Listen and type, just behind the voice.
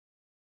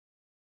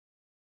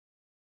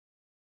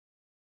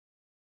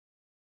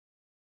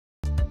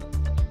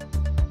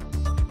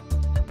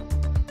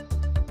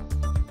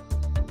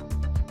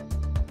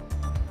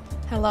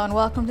Hello and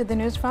welcome to the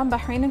news from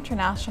Bahrain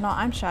International.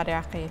 I'm Shadi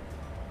Aqi.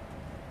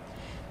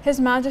 His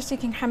Majesty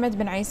King Hamad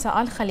bin Isa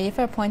Al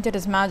Khalifa appointed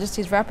His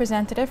Majesty's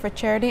representative for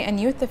Charity and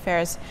Youth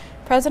Affairs,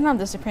 President of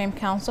the Supreme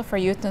Council for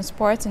Youth and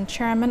Sports and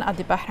Chairman of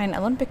the Bahrain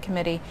Olympic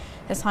Committee,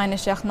 His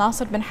Highness Sheikh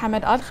Nasser bin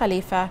Hamad Al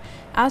Khalifa,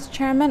 as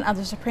Chairman of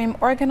the Supreme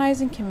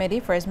Organizing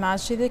Committee for His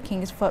Majesty the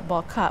King's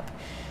Football Cup.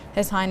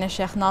 His Highness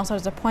Sheikh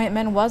Nasser's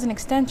appointment was an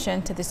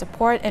extension to the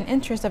support and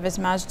interest of His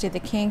Majesty the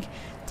King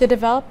to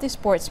develop the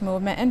sports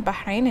movement in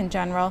Bahrain in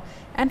general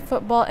and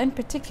football in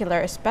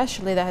particular,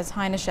 especially that His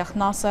Highness Sheikh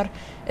Nasser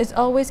is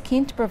always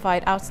keen to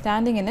provide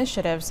outstanding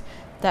initiatives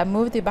that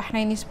move the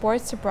Bahraini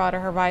sports to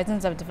broader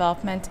horizons of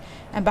development,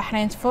 and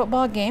Bahrain's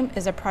football game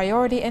is a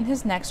priority in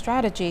his next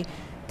strategy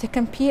to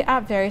compete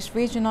at various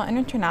regional and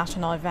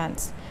international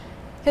events.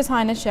 His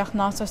Highness Sheikh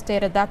Nasser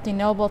stated that the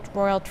Noble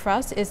Royal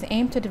Trust is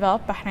aimed to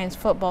develop Bahrain's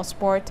football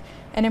sport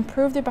and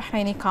improve the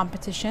Bahraini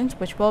competitions,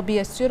 which will be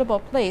a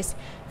suitable place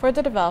for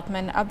the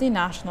development of the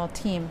national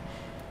team.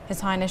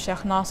 His Highness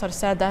Sheikh Nasser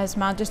said that His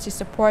Majesty's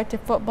support to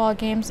football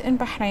games in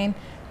Bahrain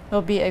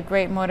will be a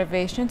great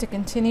motivation to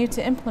continue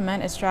to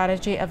implement a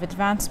strategy of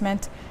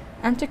advancement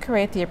and to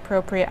create the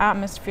appropriate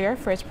atmosphere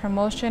for its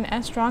promotion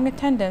and strong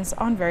attendance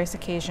on various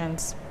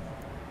occasions.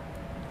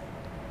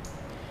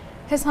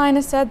 His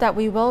Highness said that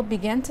we will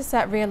begin to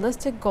set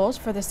realistic goals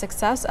for the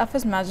success of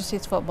His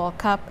Majesty's Football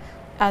Cup,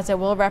 as it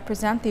will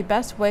represent the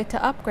best way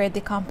to upgrade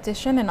the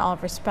competition in all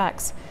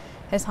respects.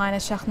 His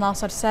Highness Sheikh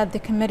Nasser said the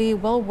committee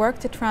will work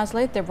to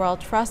translate the Royal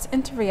Trust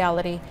into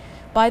reality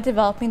by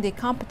developing the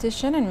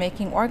competition and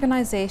making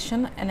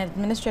organization and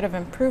administrative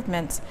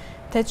improvements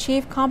to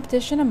achieve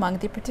competition among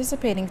the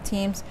participating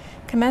teams,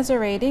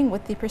 commensurating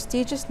with the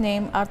prestigious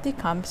name of the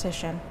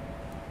competition.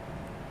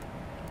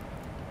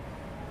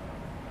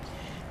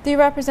 The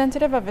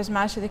representative of His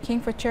Majesty the King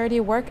for Charity,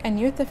 Work and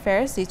Youth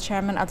Affairs, the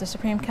Chairman of the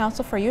Supreme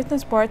Council for Youth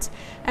and Sports,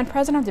 and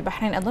President of the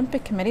Bahrain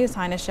Olympic Committee, His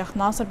Highness Sheikh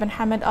Nasser bin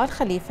Hamad Al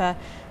Khalifa,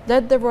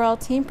 led the royal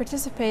team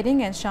participating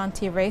in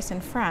Shanty race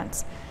in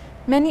France.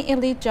 Many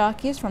elite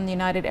jockeys from the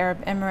United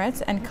Arab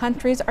Emirates and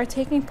countries are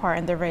taking part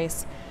in the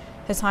race.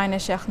 His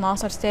Highness Sheikh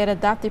Nasser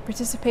stated that the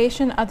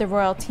participation of the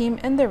royal team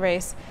in the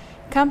race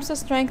comes to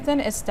strengthen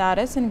its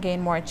status and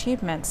gain more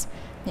achievements.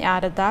 He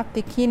added that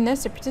the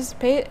keenness to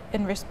participate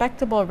in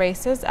respectable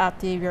races at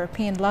the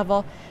European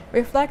level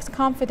reflects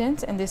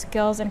confidence in the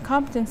skills and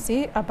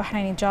competency of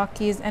Bahraini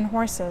jockeys and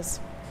horses.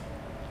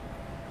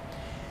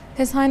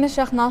 His Highness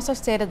Sheikh Nasser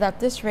stated that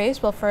this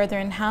race will further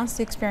enhance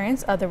the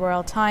experience of the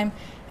royal time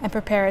and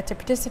prepare it to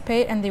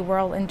participate in the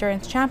World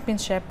Endurance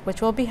Championship,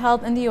 which will be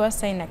held in the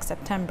USA next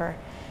September.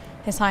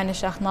 His Highness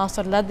Sheikh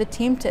Nasser led the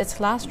team to its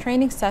last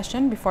training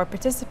session before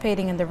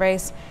participating in the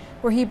race,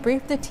 where he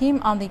briefed the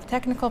team on the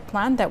technical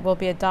plan that will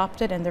be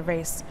adopted in the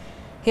race.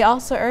 He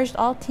also urged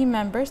all team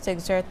members to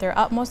exert their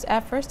utmost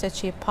efforts to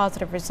achieve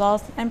positive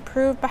results and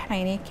prove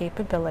Bahraini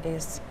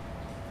capabilities.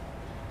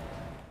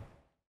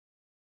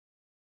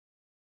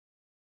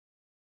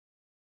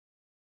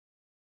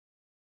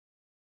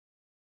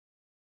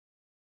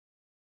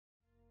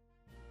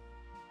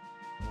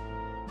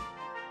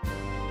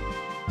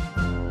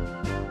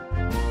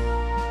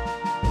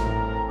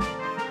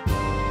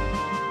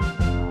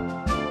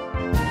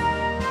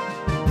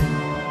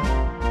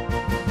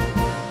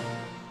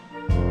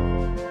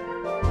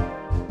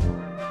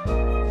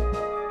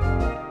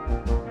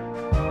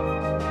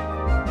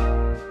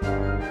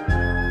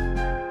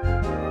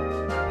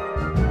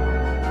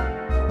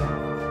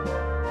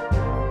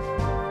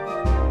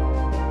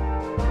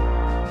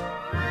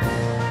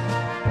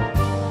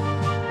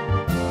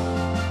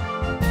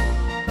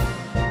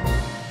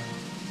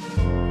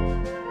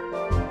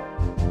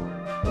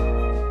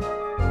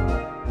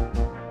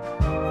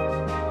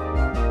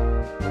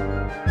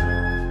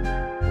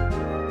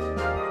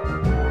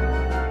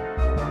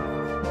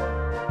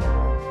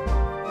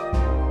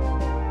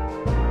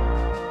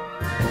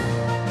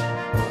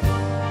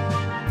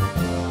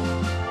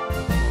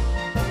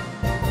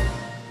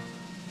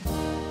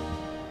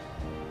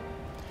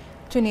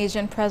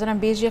 Tunisian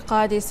President Beji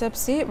Qadi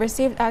Sibsi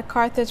received at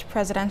Carthage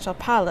Presidential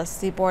Palace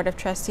the Board of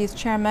Trustees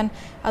Chairman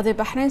of the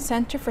Bahrain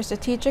Center for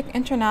Strategic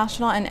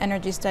International and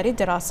Energy Study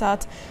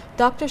Dirasat,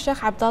 Dr.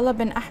 Sheikh Abdullah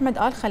bin Ahmed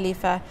Al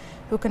Khalifa,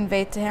 who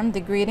conveyed to him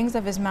the greetings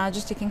of His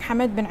Majesty King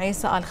Hamad bin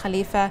Isa Al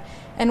Khalifa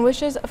and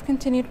wishes of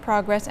continued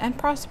progress and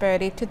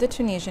prosperity to the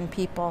Tunisian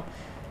people.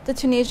 The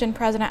Tunisian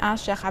President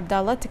asked Sheikh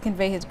Abdullah to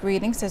convey his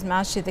greetings to His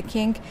Majesty the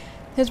King,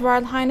 His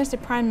Royal Highness the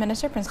Prime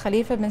Minister Prince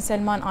Khalifa bin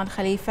Salman Al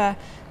Khalifa,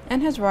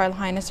 and His Royal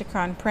Highness the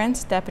Crown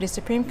Prince, Deputy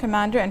Supreme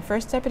Commander and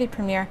First Deputy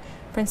Premier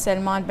Prince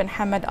Salman bin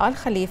Hamad Al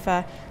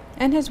Khalifa,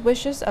 and his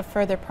wishes of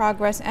further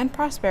progress and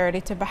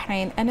prosperity to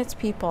Bahrain and its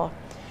people.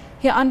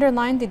 He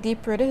underlined the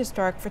deep-rooted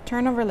historic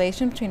fraternal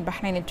relation between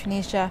Bahrain and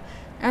Tunisia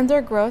and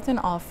their growth in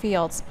all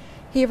fields.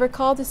 He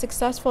recalled the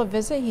successful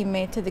visit he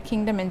made to the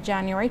kingdom in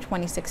January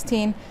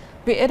 2016,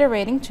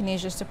 reiterating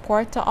Tunisia's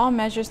support to all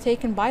measures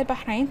taken by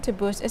Bahrain to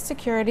boost its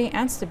security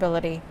and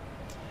stability.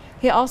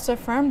 He also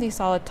affirmed the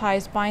solid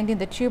ties binding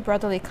the two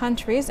brotherly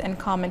countries and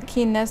common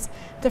keenness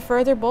to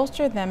further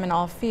bolster them in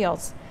all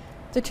fields.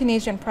 The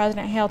Tunisian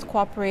president hailed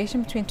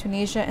cooperation between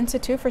Tunisia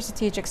Institute for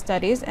Strategic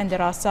Studies and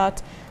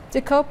Dirasat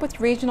to cope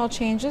with regional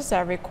changes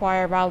that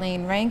require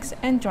rallying ranks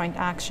and joint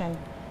action.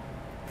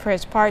 For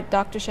his part,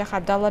 Dr. Sheikh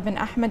Abdullah bin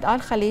Ahmed Al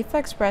Khalifa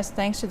expressed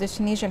thanks to the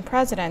Tunisian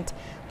president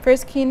for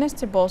his keenness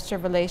to bolster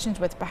relations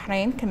with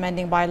Bahrain,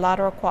 commending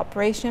bilateral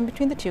cooperation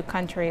between the two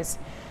countries.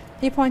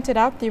 He pointed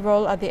out the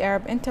role of the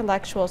Arab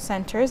intellectual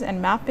centers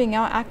in mapping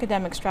out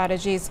academic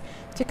strategies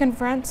to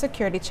confront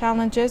security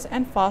challenges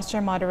and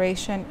foster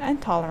moderation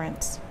and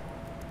tolerance.